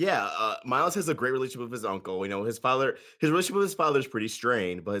Miles has a great relationship with his uncle. You know, his relationship with his father is pretty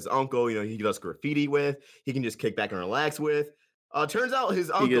strained, but his uncle, you know, he does graffiti with. He can just kick back and relax with. Turns out his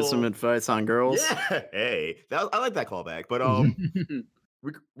uncle. He gives some advice on girls. Yeah, hey, I like that callback. But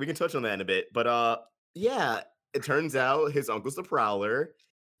we can touch on that in a bit. But yeah, it turns out his uncle's the Prowler,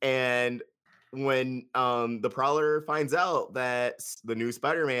 and when the Prowler finds out that the new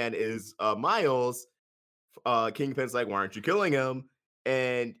Spider-Man is Miles, Kingpin's like, "Why aren't you killing him?"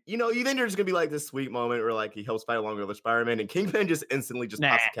 And you know, you think there's gonna be like this sweet moment where like he helps fight along with other Spider-Man, and Kingpin just instantly just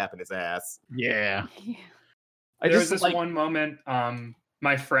pops a cap in his ass. Yeah. There was this one moment.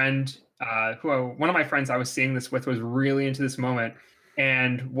 My friend, one of my friends I was seeing this with, was really into this moment,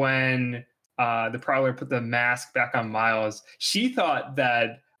 and when the Prowler put the mask back on Miles, she thought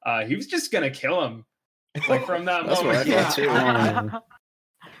that he was just gonna kill him. Like from that That's moment. what I thought too.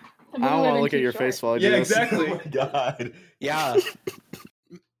 I don't want to look at your face while I do this. Exactly. Oh my god. Yeah.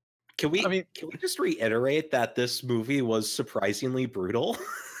 Can we just reiterate that this movie was surprisingly brutal?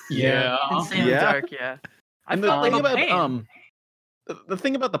 Yeah. Insanely dark, yeah. And the thing about the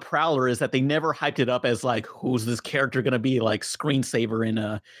thing about the Prowler is that they never hyped it up as like, who's this character gonna be, like Screensaver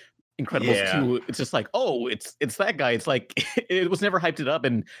in Incredibles 2. It's just like, oh, it's that guy. It's like it was never hyped it up,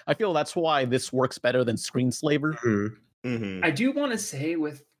 and I feel that's why this works better than Screenslaver. I do want to say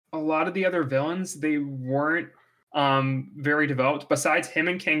with a lot of the other villains, they weren't very developed. Besides him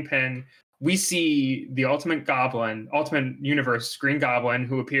and Kingpin, we see the Ultimate Universe Green Goblin,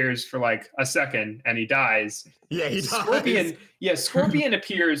 who appears for like a second and he dies. Yeah, he Scorpion. Yeah, Scorpion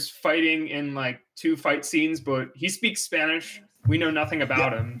appears fighting in like 2 fight scenes, but he speaks Spanish. We know nothing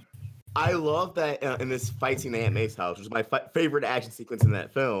about him. I love that in this fight scene at Aunt May's house, which is my favorite action sequence in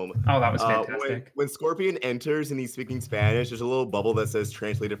that film. Oh, that was fantastic. When Scorpion enters and he's speaking Spanish, there's a little bubble that says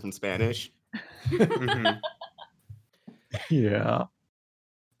translated from Spanish. Yeah.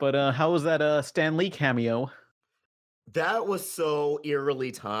 But how was that Stan Lee cameo? That was so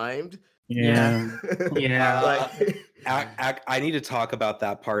eerily timed. Yeah. I need to talk about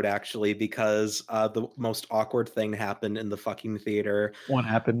that part actually, because the most awkward thing happened in the fucking theater. What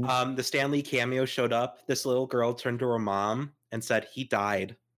happened? The Stan Lee cameo showed up. This little girl turned to her mom and said, "He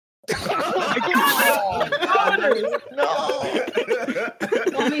died." Oh, no.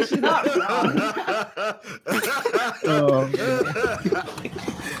 Well, I mean, she's not wrong.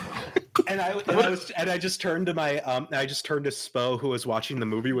 And I I just turned to my I just turned to Spo, who was watching the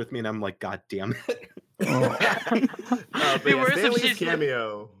movie with me, and I'm like, God damn it. But yeah, Stan Lee's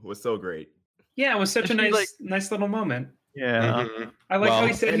cameo was so great. Yeah, it was such a nice little moment. Yeah. I like how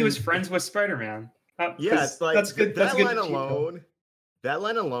he said he was friends with Spider-Man. Yeah, it's like that's good. That That's line good. alone. That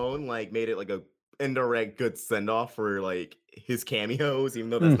line alone, like, made it like a indirect good send off for like his cameos, even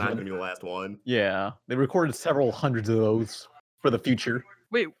though that's not gonna be the last one. Yeah, they recorded several hundreds of those for the future.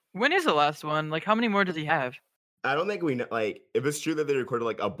 Wait, when is the last one? Like, how many more does he have? I don't think we know. Like, if it's true that they recorded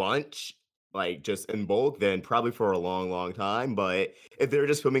like a bunch, like just in bulk, then probably for a long time. But if they were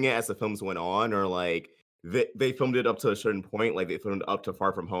just filming it as the films went on, or like they filmed it up to a certain point, like they filmed up to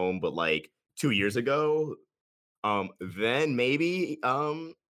Far From Home, but like 2 years ago, then maybe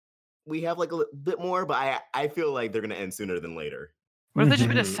we have like a bit more. But I feel like they're gonna end sooner than later. What if they just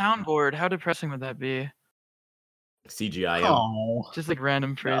made a soundboard? How depressing would that be? CGI. Oh, just like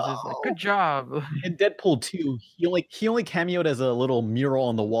random phrases, like "good job." In Deadpool 2, he only cameoed as a little mural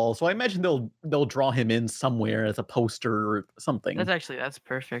on the wall, so I imagine they'll draw him in somewhere as a poster or something. That's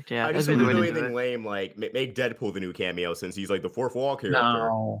perfect. Yeah, I just don't do anything lame like make Deadpool the new cameo, since he's like the fourth wall character.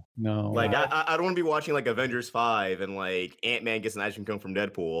 No. Like I don't want to be watching like Avengers 5 and like Ant-Man gets an ice cream cone from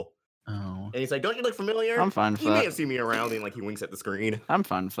Deadpool. Oh. And he's like, "Don't you look familiar?" I'm fine with You that. may have seen me around, and like he winks at the screen. I'm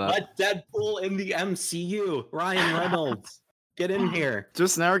fine with that. But Deadpool in the MCU, Ryan Reynolds, get in here.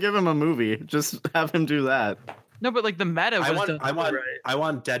 Just never give him a movie. Just have him do that. No, but like the meta was done. I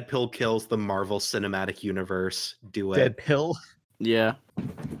want Deadpool kills the Marvel Cinematic Universe. Do it. Deadpool. Yeah.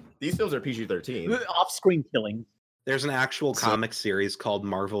 These films are PG-13. Off-screen killing. There's an actual comic series called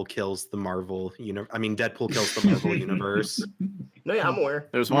Marvel Kills the Marvel Universe. I mean, Deadpool Kills the Marvel Universe. No, yeah, I'm aware.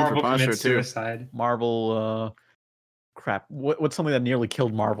 There's one for Punisher too. Suicide. Marvel, crap. What's something that nearly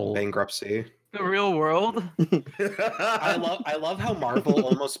killed Marvel? Bankruptcy. The real world. I love how Marvel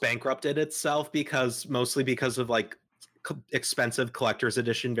almost bankrupted itself mostly because of like expensive collector's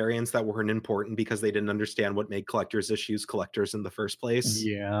edition variants that weren't important because they didn't understand what made collector's issues collectors in the first place.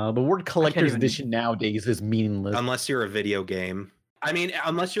 Yeah, the word collector's edition nowadays is meaningless. Unless you're a video game. I mean,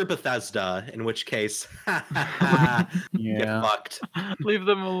 unless you're Bethesda, in which case, get fucked. Leave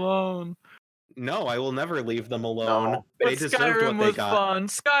them alone. No, I will never leave them alone. No. They But deserved Skyrim what they was got. fun.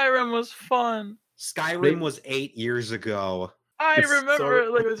 Skyrim was fun. Skyrim was 8 years ago. I remember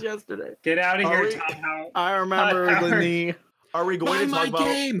it like it was yesterday. Get out of here, we- Tom Howell. I remember Howard. the knee. Are we going Buy to talk my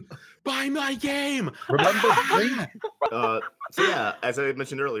about? game! Buy my game! Remember? So yeah, as I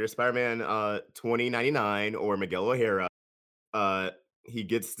mentioned earlier, Spider-Man 2099 or Miguel O'Hara, he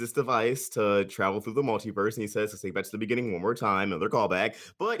gets this device to travel through the multiverse, and he says, "Let's take back to the beginning one more time," another callback.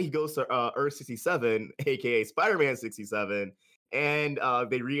 But he goes to Earth 67, aka Spider-Man 67, and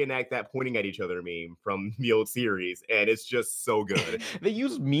they reenact that pointing at each other meme from the old series, and it's just so good. They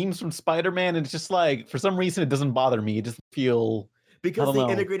use memes from Spider-Man, and it's just like, for some reason, it doesn't bother me. It just feel... Because they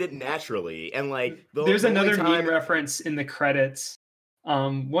integrate it naturally, and like There's the only another time... meme reference in the credits.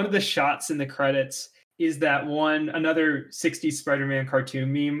 One of the shots in the credits is that another 60s Spider-Man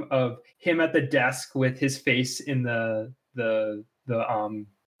cartoon meme of him at the desk with his face in the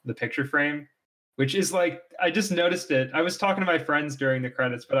picture frame, which is like, I just noticed it. I was talking to my friends during the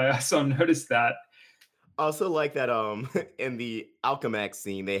credits, but I also noticed that. Also like that in the Alchemax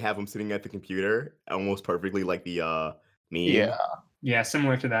scene, they have him sitting at the computer almost perfectly like the meme. Yeah,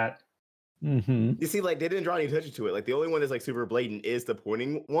 similar to that. Mm-hmm. You see, like, they didn't draw any attention to it. Like, the only one that's like super blatant is the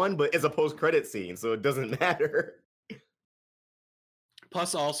pointing one, but it's a post-credit scene, so it doesn't matter.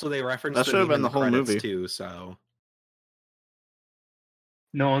 Plus, also they referenced That should have meme been in the whole credits movie. too. So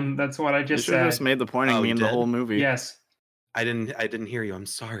No, that's what I You just should have said. just made the pointing Oh, meme you the did? whole movie. Yes. I didn't hear you. I'm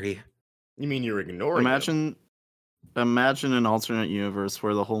sorry. You mean you're ignoring them? Imagine an alternate universe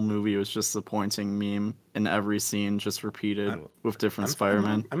where the whole movie was just the pointing meme in every scene, just repeated with different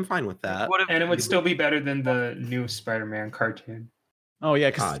Spider-Man. I'm fine with that. And it would still be better than the new Spider-Man cartoon. Oh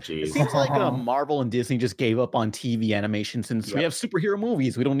yeah, because Ah, it jeez. seems like Marvel and Disney just gave up on TV animation since we have superhero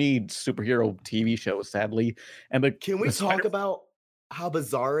movies. We don't need superhero TV shows, sadly. And Can we talk about how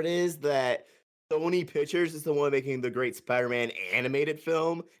bizarre it is that Sony Pictures is the one making the great Spider-Man animated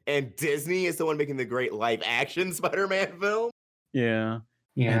film, and Disney is the one making the great live-action Spider-Man film? Yeah.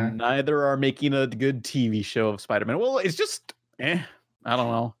 Yeah. And neither are making a good TV show of Spider-Man. Well, it's just, I don't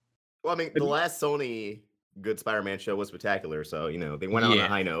know. Well, I mean, the last Sony good Spider-Man show was spectacular, so, you know, they went out on a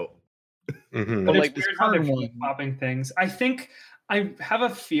high note. Mhm. But like it's this weird how they're current one- flip-flopping things. I think I have a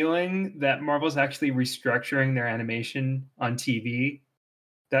feeling that Marvel's actually restructuring their animation on TV.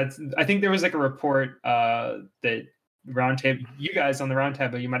 I think there was like a report that Roundtable, you guys on the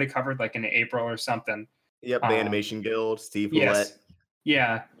Roundtable, you might have covered like in April or something. Yep, the Animation Guild, Steve Yes. Willett.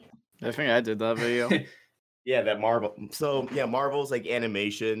 Yeah. I think I did that video. Yeah, that Marvel. So yeah, Marvel's like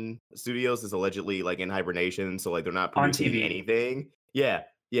animation studios is allegedly like in hibernation, so like they're not On producing TV. anything. Yeah,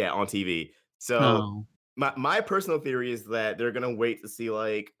 on TV. So Oh. my personal theory is that they're gonna wait to see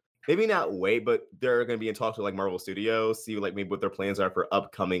like maybe not wait, but they're gonna be in talks with like Marvel Studios, see like maybe what their plans are for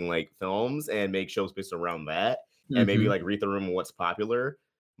upcoming like films and make shows based around that, and maybe like read the room of what's popular.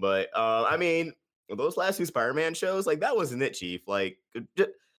 But I mean, those last two Spider-Man shows, like that wasn't it, Chief. Like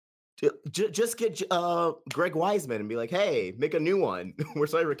just get Greg Weisman and be like, hey, make a new one. We're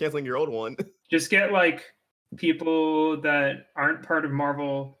sorry for canceling your old one. Just get like people that aren't part of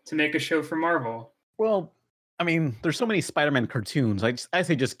Marvel to make a show for Marvel. Well, I mean, there's so many Spider-Man cartoons. I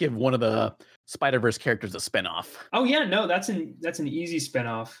say just give one of the Spider-Verse characters a spinoff. Oh yeah, no, that's an easy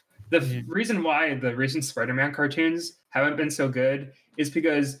spinoff. The reason why the recent Spider-Man cartoons haven't been so good is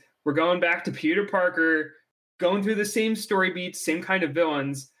because we're going back to Peter Parker, going through the same story beats, same kind of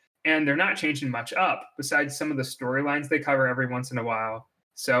villains, and they're not changing much up besides some of the storylines they cover every once in a while.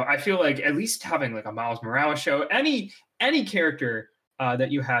 So I feel like at least having like a Miles Morales show, any character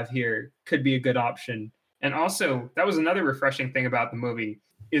that you have here could be a good option. And also, that was another refreshing thing about the movie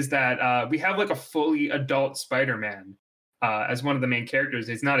is that we have like a fully adult Spider-Man as one of the main characters.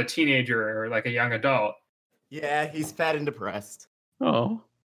 He's not a teenager or like a young adult. Yeah, he's fat and depressed. Oh.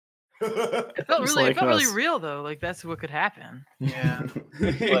 It felt really real though. Like that's what could happen. Yeah.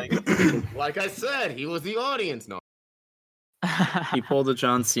 like I said, he was the audience. No. He pulled a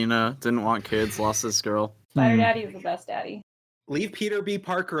John Cena, didn't want kids, lost his girl. Spider Daddy is the best daddy. Leave Peter B.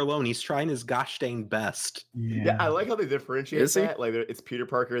 Parker alone. He's trying his gosh dang best. Yeah, I like how they differentiate that. Like it's Peter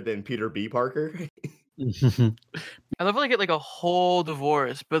Parker, then Peter B. Parker. I love how they get like a whole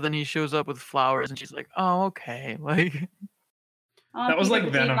divorce, but then he shows up with flowers and she's like, oh, okay. Like that was like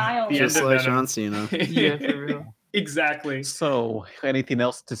Venom. Just like John Cena. Yeah, for real. Exactly. So, anything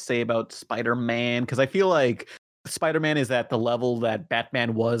else to say about Spider-Man? Because I feel like Spider-Man is at the level that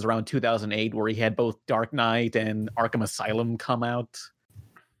Batman was around 2008, where he had both Dark Knight and Arkham Asylum come out.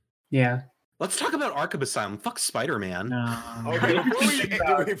 Yeah. Let's talk about Arkham Asylum. Fuck Spider-Man.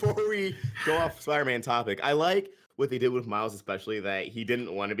 Okay, before we go off Spider-Man topic, I like what they did with Miles, especially that he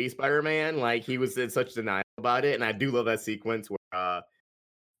didn't want to be Spider-Man. Like he was in such denial about it, and I do love that sequence where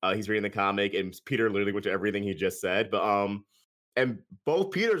he's reading the comic and Peter literally went to everything he just said. But and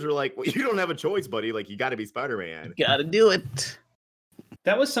both Peters are like, well, you don't have a choice, buddy. Like you got to be Spider-Man. You gotta do it.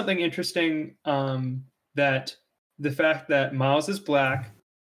 That was something interesting. That the fact that Miles is black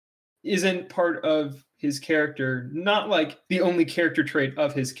isn't part of his character, not like the only character trait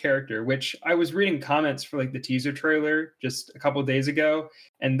of his character, which I was reading comments for like the teaser trailer just a couple of days ago.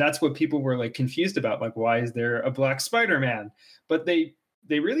 And that's what people were like confused about. Like, why is there a black Spider-Man? But they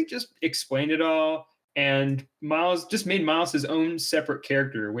really just explained it all. And Miles just made Miles his own separate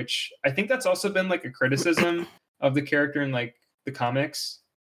character, which I think that's also been like a criticism of the character in like the comics.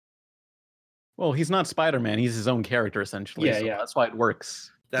 Well, he's not Spider-Man. He's his own character, essentially. Yeah, so yeah. That's why it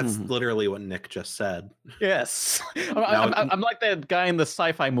works. That's literally what Nick just said. Yes. I'm like that guy in the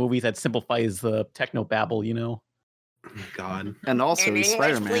sci-fi movies that simplifies the techno-babble, you know? God. And also he's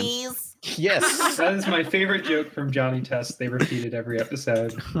Spider-Man. Please. Yes. That is my favorite joke from Johnny Test. They repeated every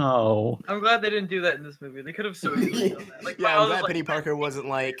episode. Oh. I'm glad they didn't do that in this movie. They could have so easily done that. Like, Yeah, I'm Miles glad is Penny Parker wasn't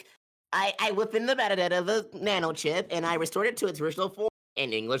like, I whipped in the metadata of the nano chip and I restored it to its original form.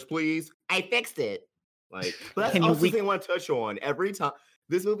 in English, please. I fixed it. Like, but that's also the thing I want to touch on. Every time,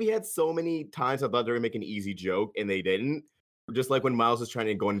 this movie had so many times I thought they were gonna make an easy joke, and they didn't. Just like when Miles was trying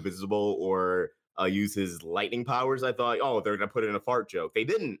to go invisible or use his lightning powers, I thought, oh, they're gonna put in a fart joke. They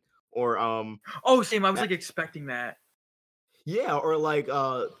didn't. Or oh, same. I was like expecting that. Yeah, or like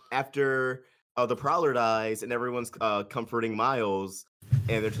after the Prowler dies and everyone's comforting Miles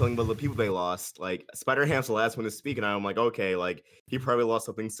and they're telling about the people they lost. Like Spider-Ham's the last one to speak, and I'm like, okay, like he probably lost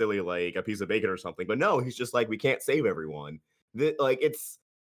something silly like a piece of bacon or something. But no, he's just like, we can't save everyone. Like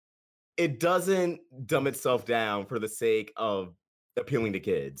it doesn't dumb itself down for the sake of appealing to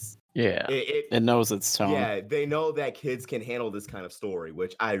kids. Yeah, it knows its tone. Yeah, they know that kids can handle this kind of story,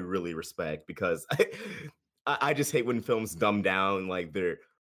 which I really respect because I just hate when films dumb down like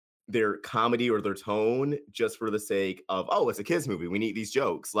their comedy or their tone just for the sake of, oh, it's a kids movie, we need these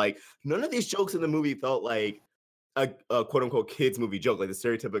jokes. Like none of these jokes in the movie felt like a quote unquote kids movie joke, like the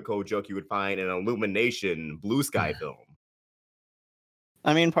stereotypical joke you would find in an Illumination Blue Sky film.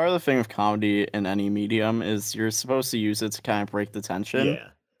 I mean, part of the thing of comedy in any medium is you're supposed to use it to kind of break the tension. Yeah.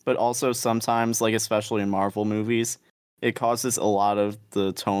 But also sometimes, like especially in Marvel movies, it causes a lot of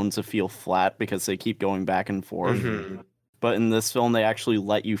the tone to feel flat because they keep going back and forth. Mm-hmm. But in this film, they actually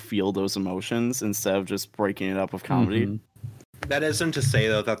let you feel those emotions instead of just breaking it up with comedy. Mm-hmm. That isn't to say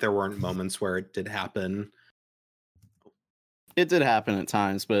though that there weren't moments where it did happen. It did happen at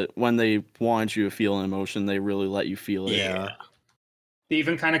times, but when they wanted you to feel an emotion, they really let you feel it. Yeah. They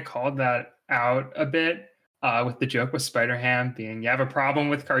even kind of called that out a bit with the joke with Spider-Ham being, you have a problem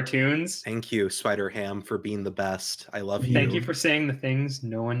with cartoons? Thank you, Spider-Ham, for being the best. I love you. Thank you for saying the things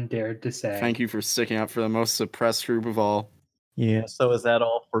no one dared to say. Thank you for sticking up for the most suppressed group of all. Yeah, so is that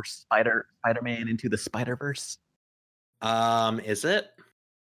all for Spider-Man Into the Spider-Verse? Is it?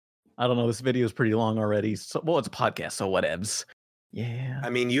 I don't know. This video is pretty long already. So, well, it's a podcast, so whatevs. Yeah. I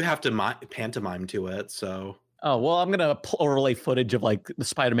mean, you have to pantomime to it, so. Oh, well, I'm going to overlay footage of like the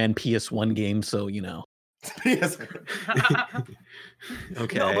Spider-Man PS1 game, so, you know. Okay.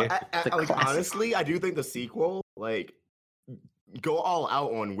 No, but like, honestly, I do think the sequel, like, go all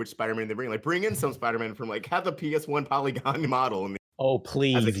out on which Spider-Man they bring. Like, bring in some Spider-Man from, like, have the PS1 polygon model. In the, oh,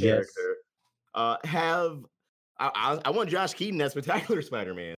 please, as a yes. Character. I want Josh Keaton as Spectacular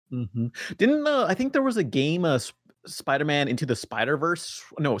Spider-Man. Mm-hmm. Didn't I think there was a game, Spider-Man Into the Spider-Verse?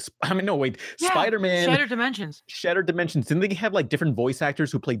 No, wait. Yeah, Spider-Man Shattered Dimensions. Shattered Dimensions. Didn't they have like different voice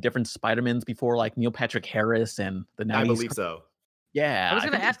actors who played different Spider-Mans before, like Neil Patrick Harris and the 90s? I believe so. Yeah. I was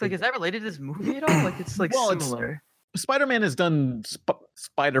going to ask, like, is that related to this movie at all? Like, it's like similar. Spider-Man has done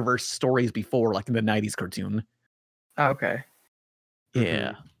Spider-Verse stories before, like in the 90s cartoon. Oh, okay.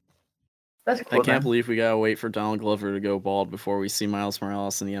 Yeah. Mm-hmm. That's cool, I can't believe we gotta wait for Donald Glover to go bald before we see Miles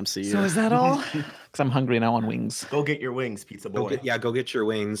Morales in the MCU. So is that all? Because I'm hungry and I want wings. Go get your wings, pizza boy. Go get your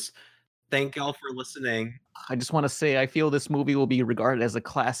wings. Thank y'all for listening. I just want to say I feel this movie will be regarded as a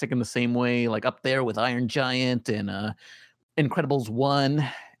classic in the same way, like up there with Iron Giant and Incredibles 1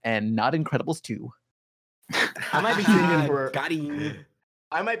 and not Incredibles 2. I might be singing for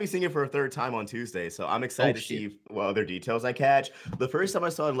I might be singing for a third time on Tuesday, so I'm excited to see what other details I catch. The first time I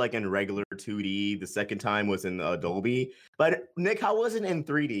saw it like in regular 2D, the second time was in Dolby. But Nick, how was it in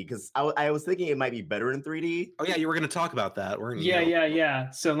 3D? Because I was thinking it might be better in 3D. Oh yeah, you were going to talk about that, weren't you?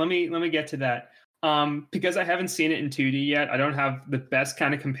 Yeah. So let me get to that. Because I haven't seen it in 2D yet, I don't have the best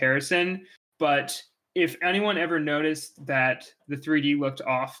kind of comparison. But if anyone ever noticed that the 3D looked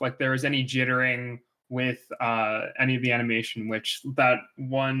off, like there was any jittering with any of the animation, which that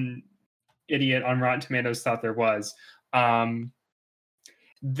one idiot on Rotten Tomatoes thought there was. I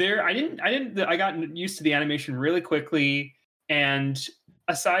got used to the animation really quickly, and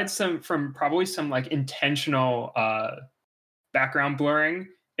aside from probably some like intentional background blurring,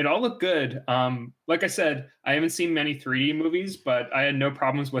 it all looked good. Like I said, I haven't seen many 3D movies, but I had no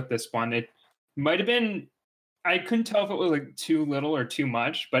problems with this one. It might have been, I couldn't tell if it was like too little or too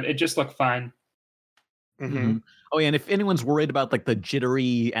much, but it just looked fine. Mm-hmm. Oh yeah, and if anyone's worried about like the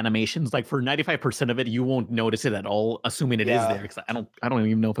jittery animations, like for 95% of it, you won't notice it at all, assuming it is there. Because I don't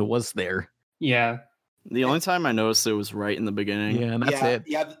even know if it was there. Yeah. The only time I noticed it was right in the beginning. Yeah, and that's it.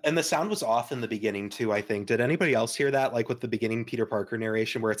 Yeah, and the sound was off in the beginning too, I think. Did anybody else hear that? Like with the beginning Peter Parker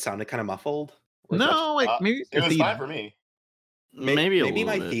narration where it sounded kind of muffled? No, like maybe it was fine for me. Maybe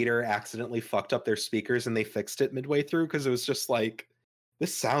my bit. theater accidentally fucked up their speakers and they fixed it midway through because it was just like,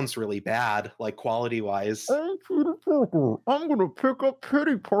 this sounds really bad, like quality wise. I'm Peter Parker. I'm gonna pick up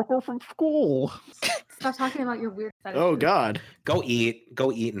Petey Parker from school. Stop talking about your weird fetish. Oh God. Go eat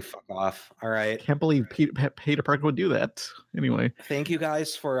and fuck off. All right. Can't believe Peter Parker would do that. Anyway. Thank you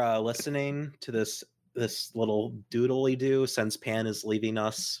guys for listening to this little doodly do since Pan is leaving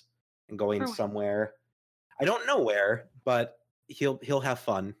us and going somewhere. I don't know where, but he'll have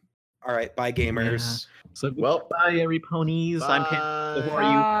fun. All right, bye gamers. Yeah. So bye, every ponies. Bye. I'm Pan. Who are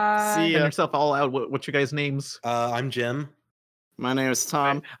you? See yourself all out. What's your guys' names? I'm Jim. My name is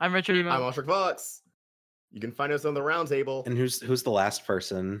Tom. I'm Richard. I'm Oshrik Fox. You can find us on the round table. And who's the last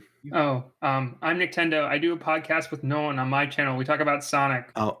person? Oh, I'm Nintendo. I do a podcast with Nolan on my channel. We talk about Sonic.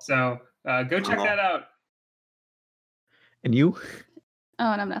 Oh, so go check that out. And you?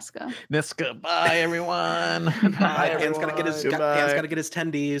 Oh, and I'm Neska. Neska, bye everyone. Bye, everyone. Pan's gotta get his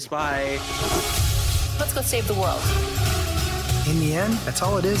tendies. Bye. Let's go save the world. In the end, that's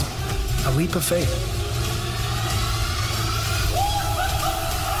all it is. A leap of faith.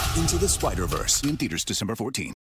 Into the Spider-Verse in theaters December 14th.